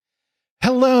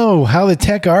Hello, how the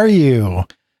tech are you?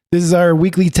 This is our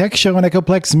weekly tech show on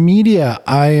Echoplex Media.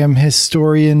 I am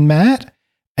historian Matt,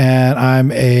 and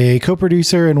I'm a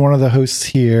co-producer and one of the hosts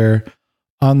here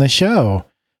on the show.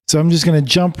 So I'm just going to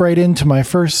jump right into my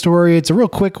first story. It's a real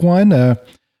quick one, sort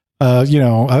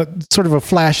of a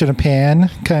flash in a pan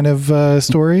kind of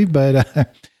story,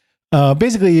 but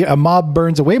basically a mob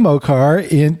burns a Waymo car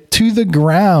into the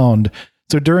ground.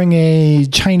 So during a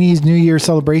Chinese New Year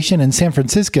celebration in San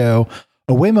Francisco,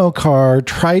 a Waymo car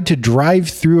tried to drive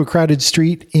through a crowded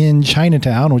street in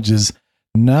Chinatown, which is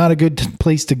not a good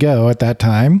place to go at that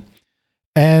time.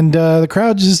 And the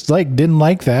crowd just didn't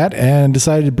like that and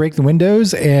decided to break the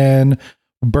windows and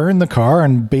burn the car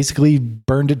and basically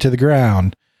burned it to the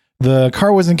ground. The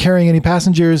car wasn't carrying any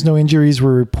passengers. No injuries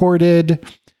were reported.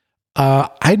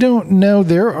 I don't know.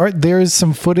 There's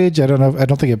some footage. I don't know. I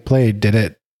don't think it played, did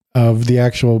it? Of the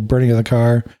actual burning of the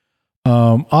car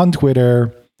on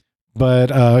Twitter. But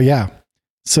yeah.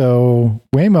 So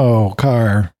Waymo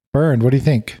car burned. What do you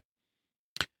think?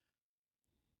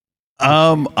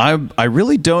 I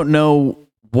really don't know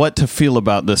what to feel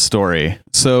about this story.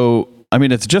 So, I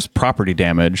mean, it's just property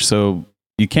damage, so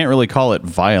you can't really call it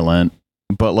violent,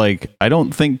 but I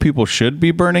don't think people should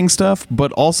be burning stuff,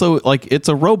 but also it's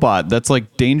a robot that's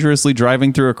dangerously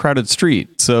driving through a crowded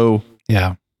street. So,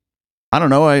 yeah, I don't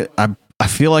know. I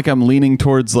feel like I'm leaning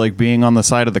towards being on the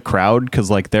side of the crowd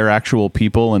because they're actual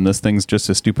people and this thing's just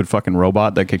a stupid fucking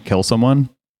robot that could kill someone.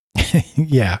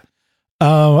 Yeah.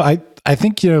 I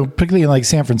think, particularly in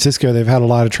San Francisco, they've had a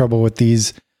lot of trouble with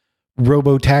these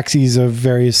robo taxis of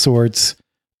various sorts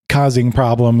causing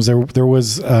problems. There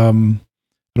was, I don't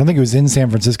think it was in San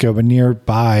Francisco, but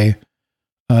nearby,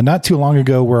 not too long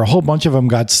ago, where a whole bunch of them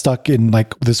got stuck in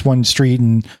this one street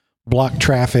and blocked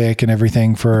traffic and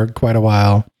everything for quite a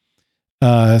while.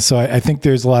 So I think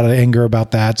there's a lot of anger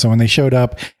about that. So when they showed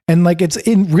up and it's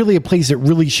in really a place it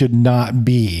really should not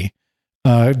be,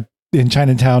 in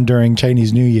Chinatown during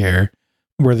Chinese New Year,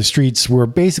 where the streets were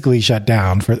basically shut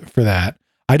down for that.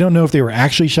 I don't know if they were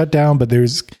actually shut down, but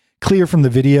there's clear from the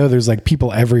video, there's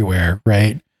people everywhere,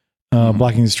 right?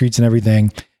 Blocking the streets and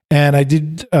everything. And I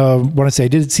did want to say, I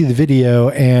did see the video,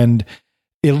 and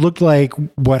it looked like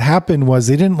what happened was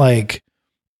they didn't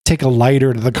take a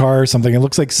lighter to the car or something. It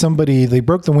looks like they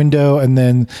broke the window and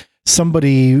then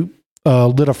somebody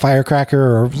lit a firecracker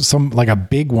or a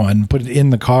big one, put it in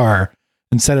the car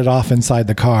and set it off inside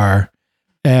the car,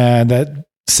 and that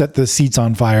set the seats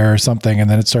on fire or something, and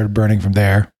then it started burning from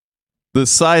there. The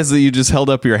size that you just held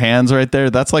up your hands right there,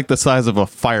 that's the size of a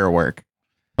firework.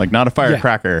 Not a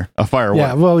firecracker, a firework.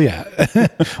 Yeah, well, yeah.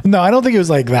 No, I don't think it was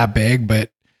that big,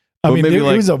 but I mean, it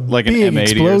was a big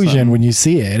explosion when you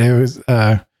see it. It was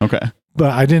okay.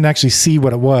 But I didn't actually see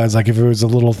what it was, if it was a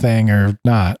little thing or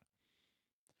not.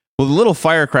 Well, the little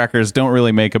firecrackers don't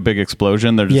really make a big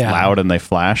explosion. They're just loud and they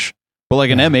flash. But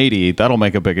an M80, that'll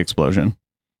make a big explosion.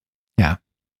 Yeah.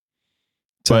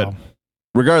 But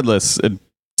regardless, it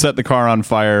set the car on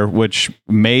fire, which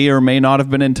may or may not have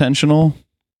been intentional.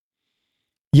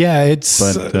 Yeah, it's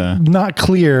not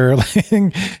clear.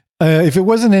 If it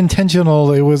wasn't intentional,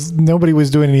 nobody was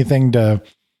doing anything to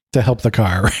help the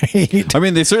car, right? I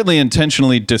mean, they certainly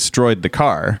intentionally destroyed the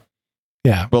car.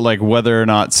 Yeah. But whether or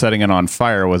not setting it on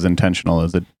fire was intentional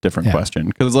is a different question.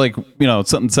 Because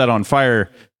something set on fire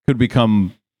could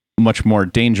become much more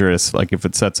dangerous, if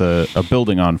it sets a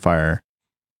building on fire,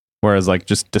 whereas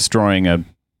just destroying a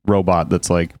robot that's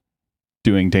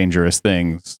doing dangerous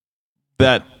things,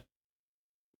 that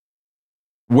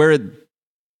where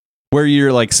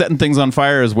you're setting things on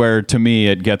fire is where, to me,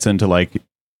 it gets into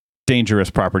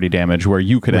dangerous property damage where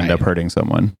you could end up hurting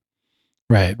someone.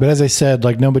 Right. But as I said,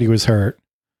 nobody was hurt.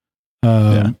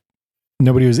 Nobody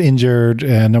was injured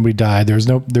and nobody died. There's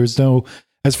no,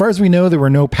 as far as we know, there were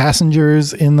no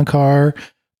passengers in the car.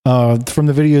 From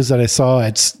the videos that I saw,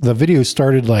 the video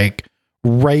started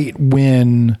right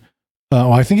when,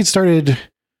 I think it started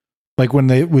when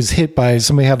it was hit by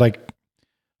somebody had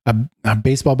a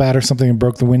baseball bat or something and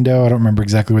broke the window. I don't remember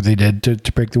exactly what they did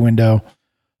to break the window.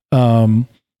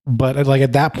 But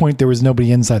at that point, there was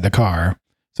nobody inside the car.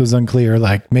 So it's unclear,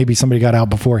 maybe somebody got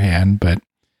out beforehand, but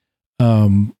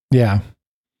yeah.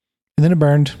 And then it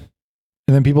burned.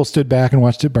 And then people stood back and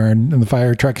watched it burn, and the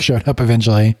fire truck showed up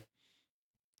eventually.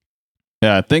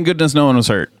 Yeah, thank goodness no one was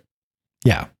hurt.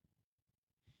 Yeah.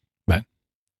 But,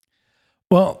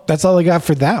 well, that's all I got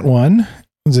for that one. It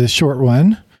was a short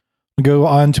one. I'll go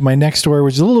on to my next story,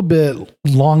 which is a little bit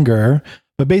longer.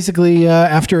 But basically,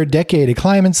 after a decade, a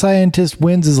climate scientist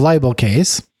wins his libel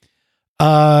case.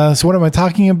 So what am I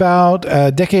talking about?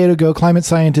 A decade ago, climate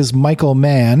scientist Michael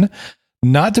Mann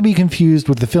not to be confused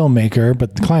with the filmmaker,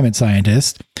 but the climate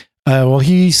scientist. Well,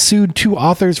 he sued 2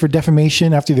 authors for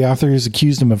defamation after the authors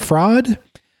accused him of fraud.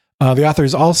 The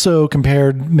authors also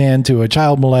compared Mann to a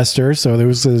child molester, so there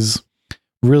was this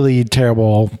really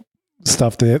terrible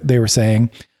stuff that they were saying.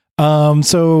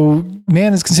 So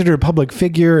Mann is considered a public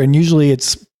figure, and usually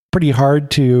it's pretty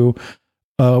hard to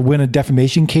win a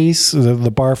defamation case.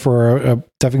 The bar for a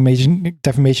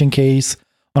defamation case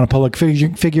on a public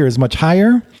figure is much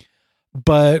higher.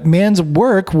 But Mann's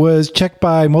work was checked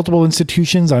by multiple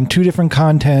institutions on 2 different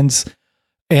contents,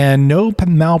 and no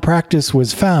malpractice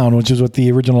was found, which is what the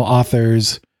original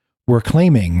authors were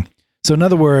claiming. So in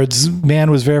other words, Mann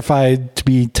was verified to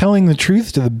be telling the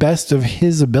truth to the best of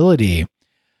his ability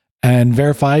and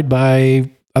verified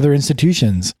by other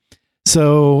institutions.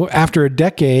 So after a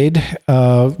decade,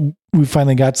 we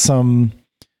finally got some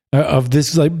of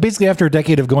this. Like basically, after a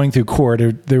decade of going through court,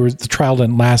 there was the trial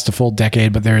didn't last a full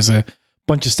decade, but there's a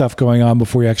bunch of stuff going on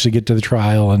before you actually get to the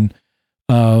trial. And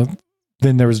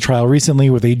then there was a trial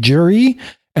recently with a jury,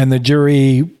 and the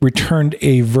jury returned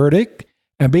a verdict.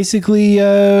 And basically,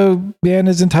 Mann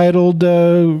is entitled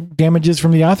damages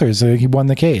from the authors. So he won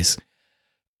the case.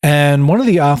 And one of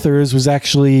the authors was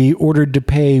actually ordered to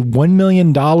pay $1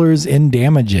 million in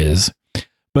damages.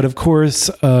 But of course,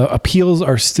 appeals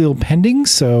are still pending,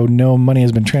 so no money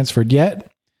has been transferred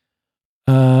yet.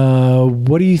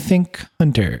 What do you think,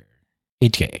 Hunter?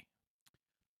 HK.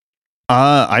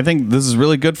 I think this is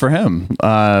really good for him.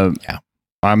 Yeah.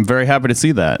 I'm very happy to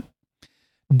see that.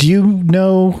 Do you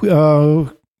know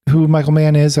who Michael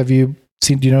Mann is? Have you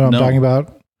seen? Do you know what I'm talking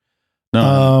about?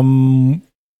 No.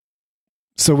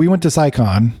 So we went to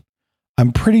SciCon.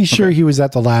 I'm pretty sure he was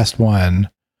at the last one.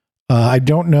 I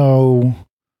don't know.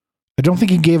 I don't think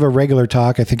he gave a regular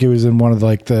talk. I think it was in one of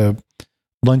the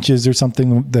lunches or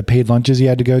something, the paid lunches he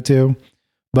had to go to.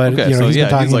 But he's been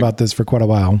talking about this for quite a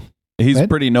while. He's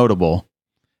pretty notable.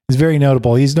 He's very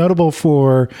notable. He's notable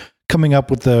for coming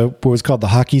up with what was called the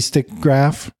hockey stick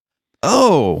graph.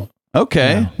 Oh,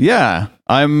 okay. Yeah.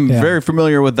 I'm very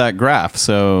familiar with that graph.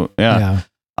 So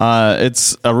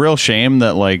it's a real shame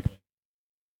that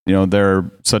there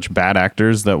are such bad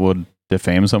actors that would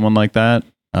defame someone like that.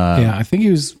 I think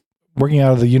he was working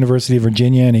out of the University of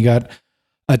Virginia, and he got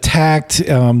attacked.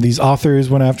 These authors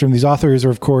went after him. These authors are,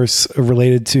 of course,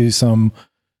 related to some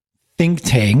think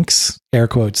tanks, air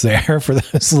quotes there for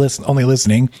those only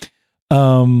listening,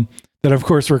 that, of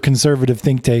course, were conservative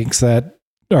think tanks that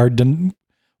are, in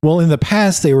the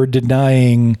past, they were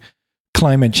denying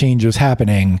climate change was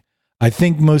happening. I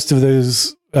think most of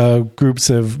those groups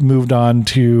have moved on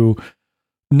to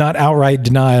not outright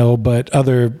denial, but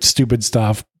other stupid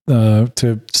stuff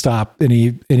to stop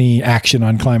any action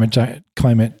on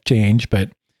climate change.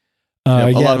 But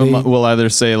a lot of them will either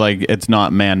say it's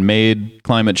not man-made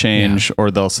climate change, or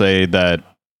they'll say that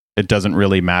it doesn't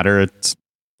really matter.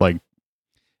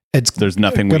 There's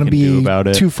nothing we can do about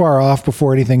it. Too far off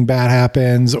before anything bad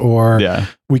happens, or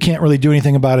we can't really do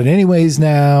anything about it anyways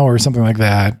now, or something like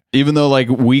that. Even though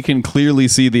we can clearly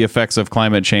see the effects of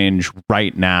climate change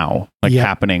right now,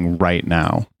 happening right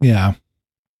now. Yeah.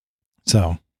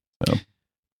 So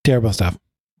terrible stuff.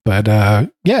 But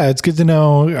it's good to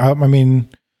know.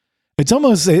 It's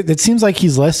almost, it seems like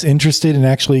he's less interested in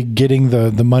actually getting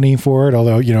the money for it.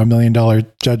 Although, $1 million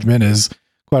judgment is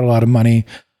quite a lot of money.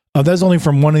 That's only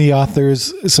from one of the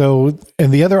authors. So,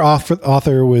 and the other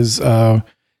author was,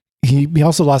 he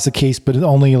also lost the case, but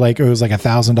only it was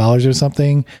 $1,000 or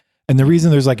something. And the reason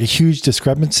there's a huge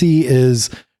discrepancy is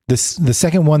the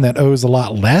second one that owes a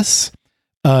lot less,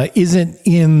 isn't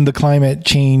in the climate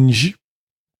change,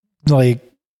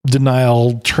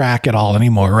 denial track at all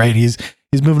anymore. Right. He's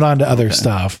moving on to other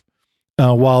stuff.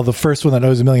 While the first one that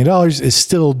owes $1 million is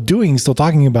still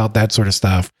talking about that sort of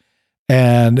stuff.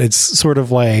 And it's sort of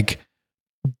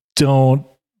don't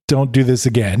do this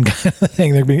again kind of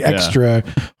thing. They're being extra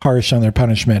harsh on their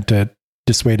punishment to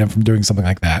dissuade them from doing something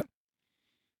like that.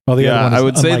 Well, the other one is I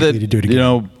would say that, to do it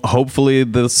again. hopefully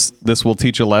this will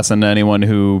teach a lesson to anyone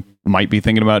who might be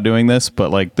thinking about doing this.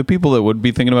 But the people that would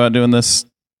be thinking about doing this,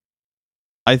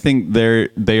 I think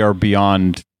they are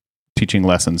beyond teaching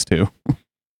lessons too.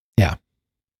 Yeah.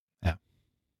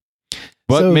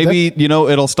 But so maybe,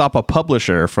 it'll stop a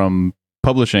publisher from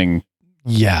publishing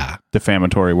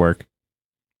defamatory work.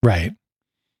 Right.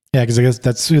 Yeah, because I guess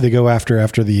that's who they go after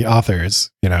the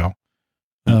authors,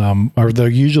 or they're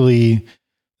usually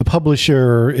the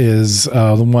publisher is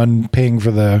the one paying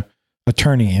for the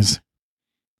attorneys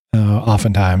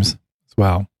oftentimes as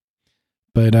well.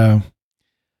 But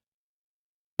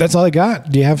that's all I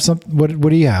got. Do you have something? What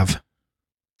do you have?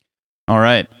 All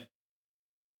right.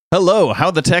 Hello,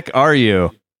 how the tech are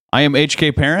you? I am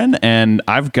HK Perrin, and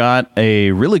I've got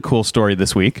a really cool story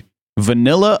this week.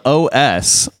 Vanilla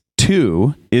OS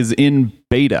 2 is in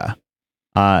beta.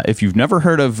 If you've never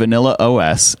heard of Vanilla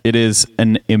OS, it is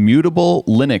an immutable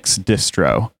Linux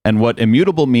distro. And what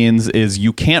immutable means is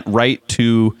you can't write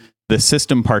to the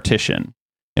system partition.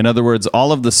 In other words,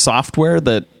 all of the software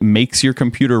that makes your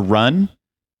computer run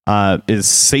is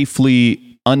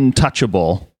safely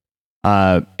untouchable,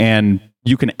 and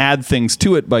you can add things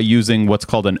to it by using what's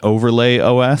called an overlay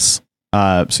OS.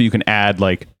 So you can add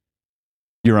like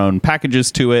your own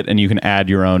packages to it, and you can add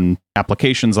your own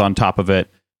applications on top of it.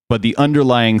 But the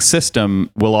underlying system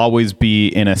will always be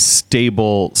in a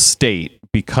stable state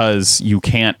because you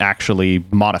can't actually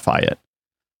modify it.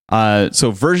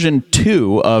 So version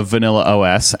 2 of Vanilla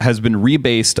OS has been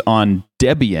rebased on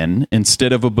Debian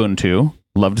instead of Ubuntu.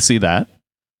 Love to see that.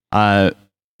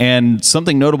 And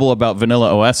something notable about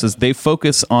Vanilla OS is they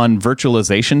focus on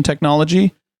virtualization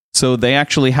technology. So they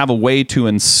actually have a way to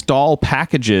install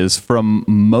packages from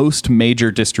most major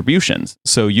distributions.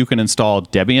 So you can install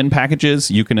Debian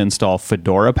packages, you can install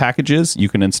Fedora packages, you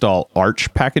can install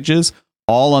Arch packages,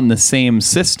 all on the same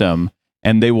system,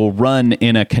 and they will run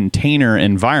in a container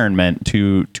environment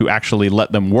to actually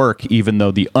let them work, even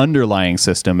though the underlying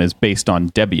system is based on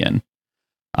Debian.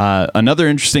 Another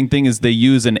interesting thing is they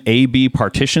use an A-B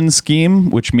partition scheme,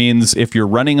 which means if you're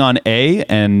running on A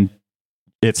and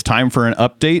it's time for an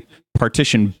update,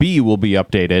 partition B will be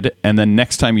updated, and then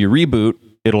next time you reboot,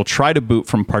 it'll try to boot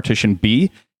from partition B,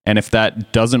 and if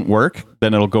that doesn't work,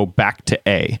 then it'll go back to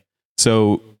A.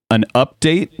 So an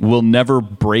update will never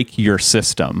break your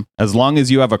system. As long as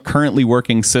you have a currently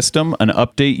working system, an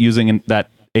update using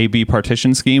that A-B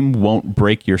partition scheme won't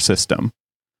break your system.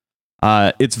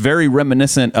 It's very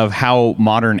reminiscent of how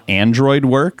modern Android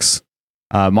works.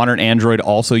 Modern Android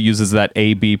also uses that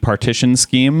A-B partition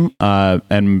scheme,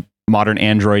 and modern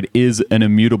Android is an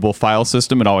immutable file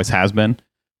system. It always has been.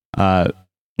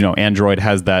 Android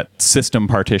has that system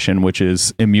partition, which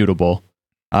is immutable.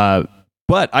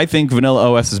 But I think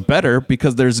Vanilla OS is better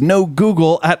because there's no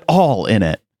Google at all in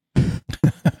it.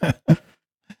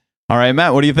 All right,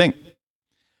 Matt, what do you think?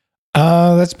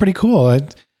 That's pretty cool.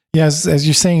 Yes, as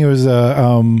you're saying, it was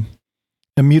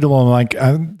immutable. Like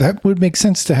that would make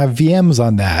sense to have VMs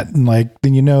on that, and then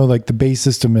the base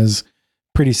system is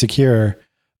pretty secure.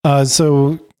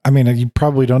 So I mean, you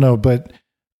probably don't know, but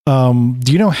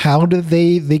do you know how do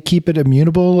they keep it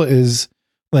immutable? Is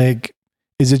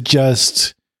it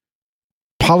just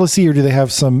policy, or do they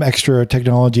have some extra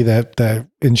technology that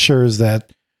ensures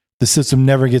that the system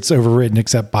never gets overwritten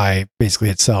except by basically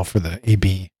itself for the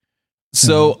AB?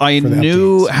 So I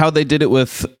knew how they did it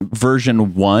with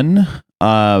version 1.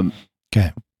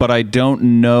 Okay. But I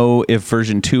don't know if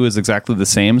version 2 is exactly the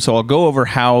same. So I'll go over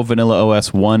how Vanilla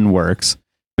OS 1 works.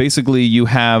 Basically, you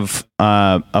have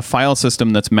a file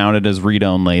system that's mounted as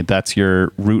read-only. That's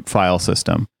your root file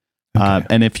system. Okay.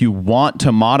 And if you want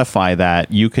to modify that,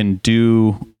 you can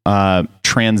do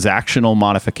transactional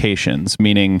modifications,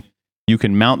 meaning you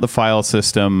can mount the file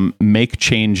system, make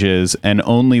changes, and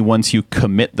only once you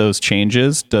commit those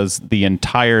changes does the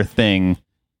entire thing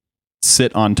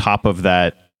sit on top of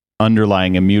that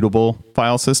underlying immutable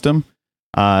file system.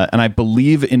 And I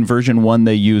believe in version 1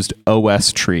 they used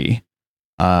OS tree.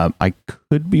 I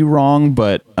could be wrong,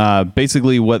 but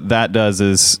basically what that does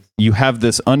is you have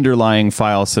this underlying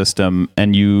file system,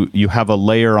 and you have a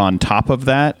layer on top of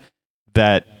that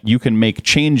you can make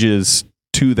changes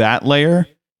to that layer,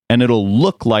 and it'll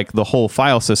look like the whole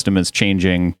file system is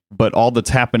changing, but all that's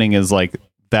happening is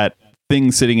that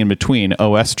thing sitting in between,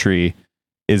 OS tree,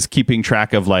 is keeping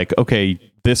track of okay,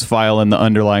 this file in the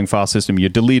underlying file system you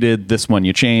deleted, this one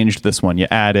you changed, this one you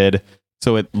added.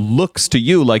 So it looks to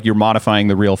you like you're modifying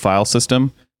the real file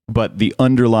system, but the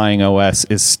underlying OS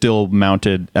is still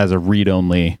mounted as a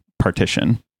read-only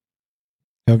partition.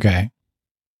 Okay.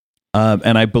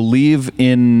 And I believe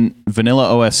in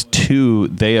Vanilla OS 2,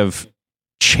 they have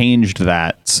changed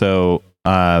that. So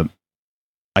I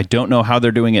don't know how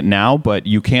they're doing it now, but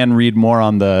you can read more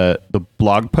on the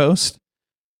blog post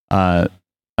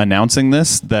announcing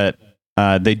this, that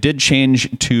they did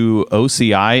change to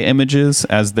OCI images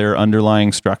as their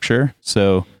underlying structure.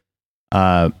 So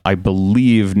I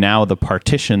believe now the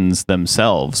partitions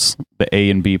themselves, the A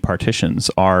and B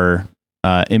partitions, are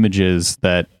images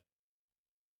that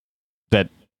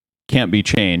can't be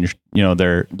changed.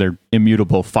 They're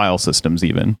immutable file systems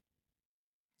even.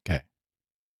 Okay.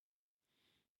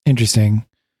 Interesting.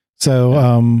 So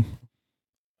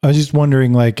I was just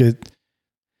wondering,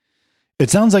 it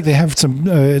sounds like they have some,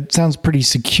 it sounds pretty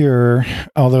secure,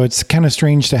 although it's kind of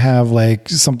strange to have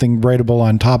something writable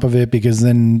on top of it, because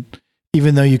then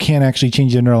even though you can't actually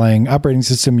change the underlying operating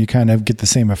system, you kind of get the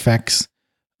same effects,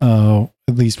 at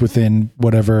least within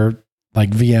whatever like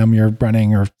VM you're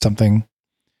running or something.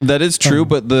 That is true,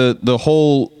 but the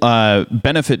whole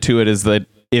benefit to it is that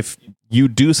if you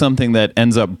do something that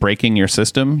ends up breaking your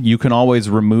system, you can always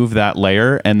remove that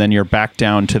layer, and then you're back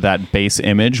down to that base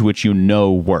image, which you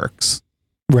know works.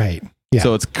 Right. Yeah.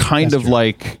 So it's kind of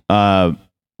like a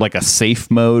safe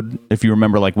mode, if you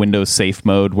remember, like Windows safe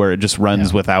mode, where it just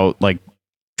runs without like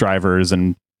drivers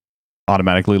and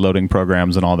automatically loading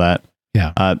programs and all that.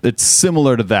 Yeah. It's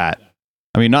similar to that.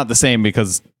 I mean, not the same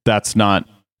because that's not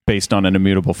based on an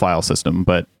immutable file system,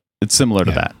 but it's similar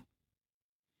to that.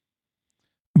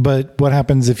 But what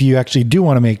happens if you actually do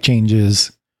want to make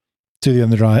changes to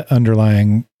the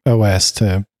underlying OS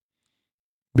to?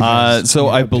 So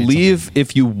I believe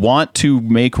if you want to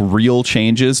make real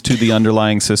changes to the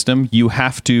underlying system, you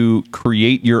have to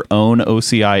create your own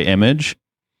OCI image,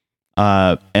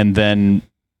 and then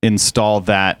install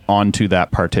that onto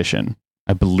that partition,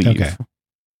 I believe. Okay.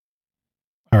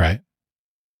 All right.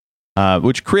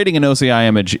 Which creating an OCI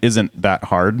image isn't that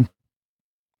hard.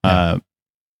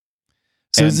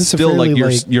 So is this still like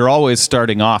you're always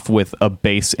starting off with a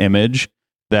base image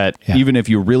that even if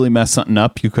you really mess something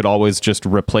up, you could always just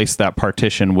replace that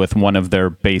partition with one of their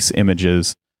base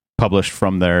images published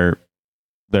from their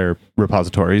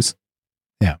repositories.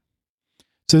 Yeah.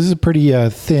 So this is a pretty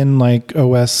thin like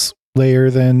OS layer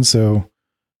then. So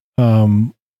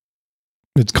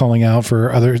it's calling out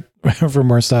for for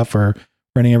more stuff or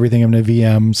running everything in a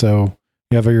VM. So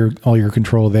you have all your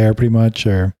control there pretty much,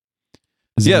 or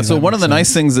so one of the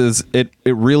nice things is it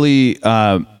really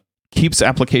keeps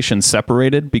applications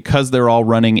separated because they're all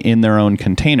running in their own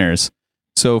containers.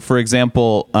 So for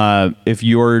example, if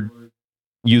you're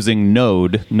using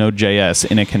Node.js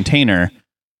in a container,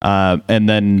 and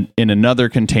then in another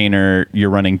container you're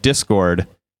running Discord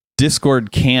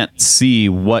can't see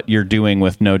what you're doing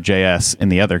with Node.js in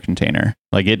the other container.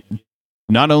 Like it,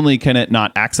 not only can it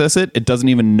not access it, it doesn't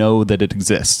even know that it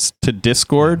exists. To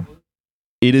Discord,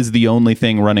 it is the only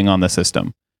thing running on the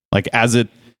system. Like as it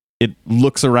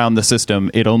looks around the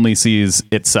system, it only sees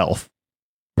itself.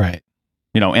 Right.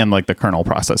 And like the kernel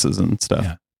processes and stuff.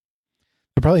 Yeah.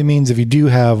 It probably means if you do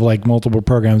have like multiple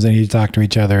programs that need to talk to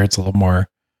each other, it's a little more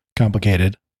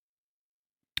complicated.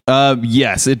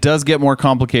 Yes, it does get more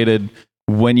complicated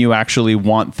when you actually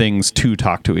want things to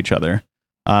talk to each other.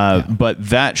 But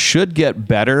that should get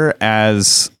better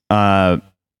as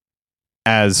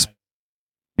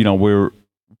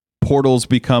portals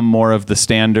become more of the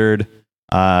standard,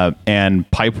 and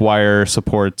Pipewire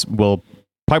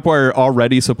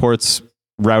already supports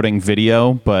routing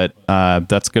video, but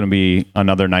that's going to be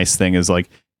another nice thing is like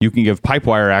you can give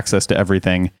Pipewire access to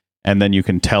everything, and then you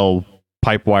can tell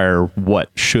Pipewire what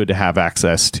should have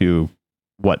access to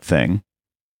what thing.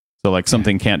 So like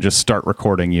something can't just start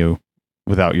recording you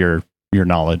without your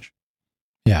knowledge.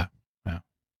 Yeah.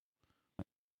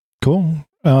 Cool.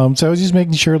 So I was just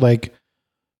making sure, like,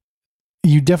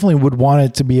 you definitely would want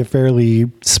it to be a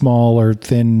fairly small or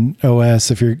thin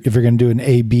OS if you're going to do an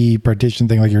A/B partition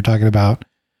thing like you're talking about,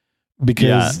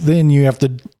 because then you have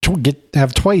to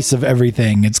have twice of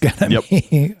everything. It's gonna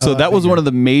be. So that was one of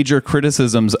the major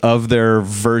criticisms of their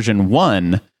version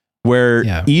 1,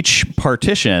 where each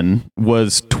partition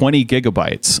was 20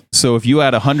 gigabytes. So if you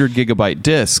had a 100 gigabyte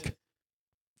disk,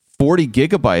 40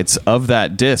 gigabytes of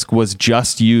that disk was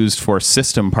just used for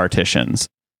system partitions.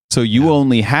 So you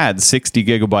only had 60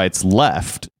 gigabytes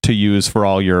left to use for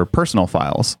all your personal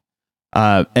files.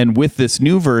 And with this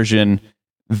new version,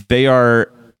 they are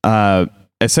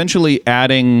essentially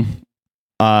adding,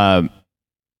 they're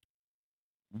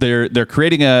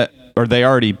creating they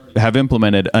already have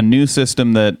implemented a new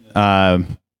system that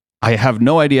I have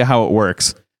no idea how it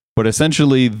works, but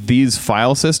essentially these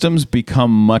file systems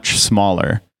become much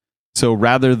smaller. So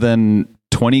rather than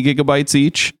 20 gigabytes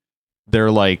each, they're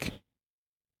like,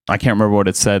 I can't remember what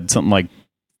it said, something like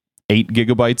 8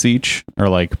 gigabytes each or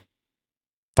like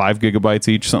 5 gigabytes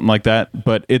each, something like that.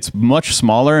 But it's much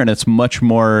smaller and it's much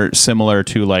more similar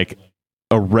to like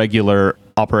a regular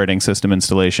operating system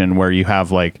installation where you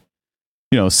have like,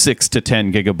 6 to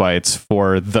 10 gigabytes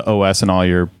for the OS and all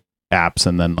your apps.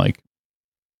 And then like,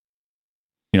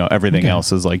 everything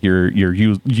else is like your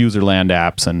user land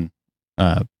apps and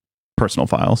personal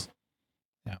files.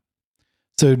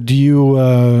 So do you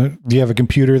have a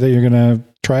computer that you're going to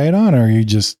try it on, or are you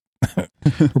just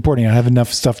reporting I have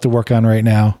enough stuff to work on right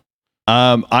now?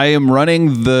 I am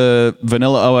running the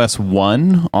Vanilla OS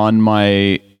 1 on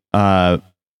my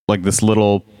like this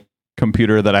little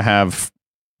computer that I have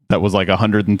that was like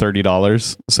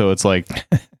 $130. So it's like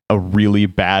a really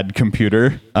bad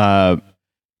computer.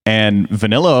 And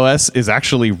Vanilla OS is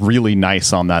actually really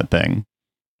nice on that thing.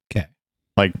 Okay.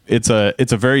 Like it's a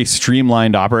very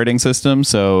streamlined operating system.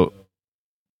 So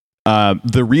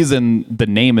the reason the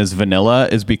name is Vanilla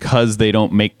is because they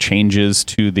don't make changes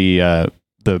to the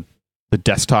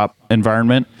desktop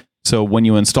environment. So when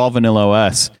you install Vanilla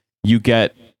OS, you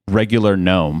get regular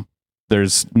GNOME.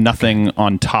 There's nothing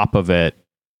on top of it.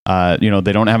 They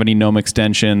don't have any GNOME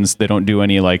extensions. They don't do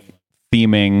any like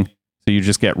theming. So you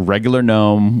just get regular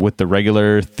GNOME with the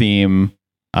regular theme,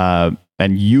 and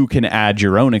you can add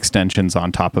your own extensions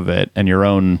on top of it and your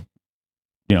own,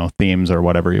 themes or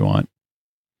whatever you want.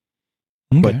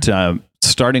 Okay. But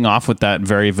starting off with that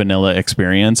very vanilla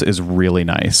experience is really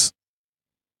nice.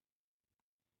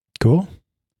 Cool.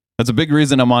 That's a big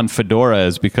reason I'm on Fedora,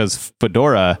 is because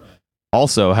Fedora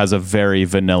also has a very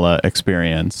vanilla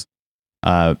experience.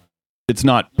 It's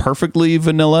not perfectly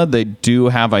vanilla. They do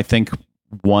have, I think,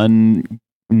 one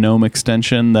GNOME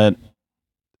extension that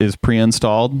is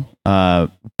pre-installed,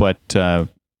 but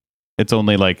it's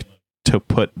only like to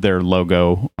put their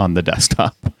logo on the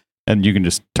desktop, and you can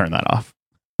just turn that off.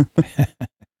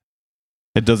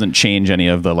 It doesn't change any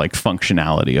of the like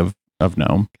functionality of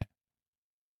GNOME.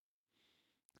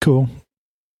 Cool.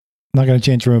 Not going to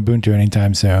change from Ubuntu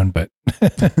anytime soon, but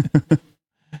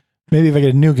maybe if I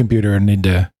get a new computer and need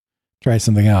to try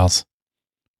something else.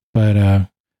 But yeah,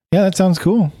 that sounds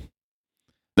cool.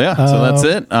 Yeah, so that's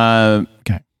it.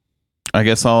 Okay. I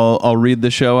guess I'll read the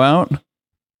show out.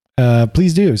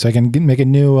 Please do, so I can make a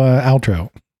new outro.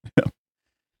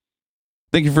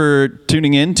 Thank you for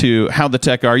tuning in to How the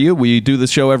Tech Are You? We do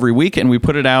this show every week, and we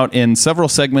put it out in several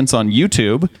segments on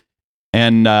YouTube.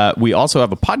 And we also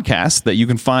have a podcast that you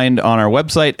can find on our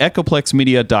website,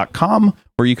 echoplexmedia.com,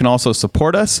 where you can also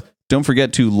support us. Don't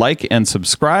forget to like and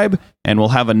subscribe, and we'll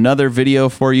have another video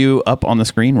for you up on the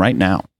screen right now.